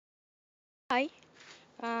Hi,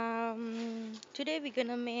 today we're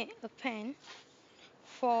gonna make a pen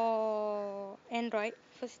for Android.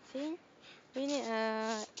 First thing, we need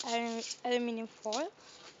aluminium foil,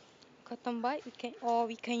 cotton bud.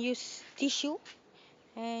 We can use tissue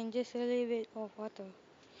and just a little bit of water.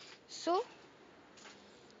 So,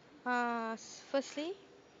 firstly,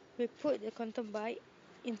 we put the cotton bud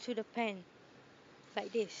into the pan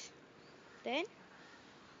like this. Then,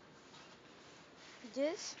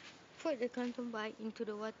 just put the cotton bud into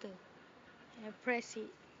the water and press it.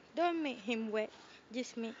 Don't make him wet,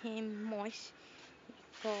 just make him moist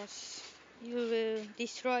because you will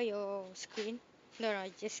destroy your screen. No,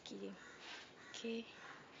 just kidding. Okay,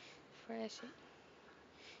 press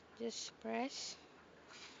it. Just press.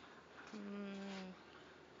 Mm,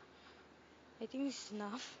 I think it's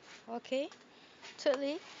enough. Okay.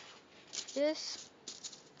 Thirdly, just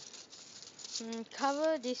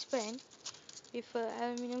cover this pan with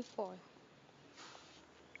aluminium foil.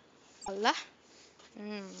 Allah.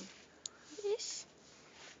 Mm, this,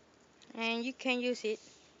 and you can use it.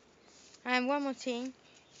 And one more thing,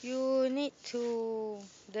 you need to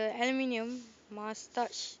the aluminium must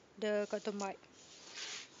touch the cotton bud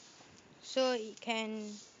so it can,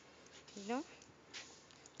 you know.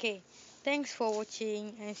 Okay, thanks for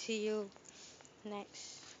watching and see you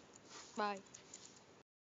next. Bye.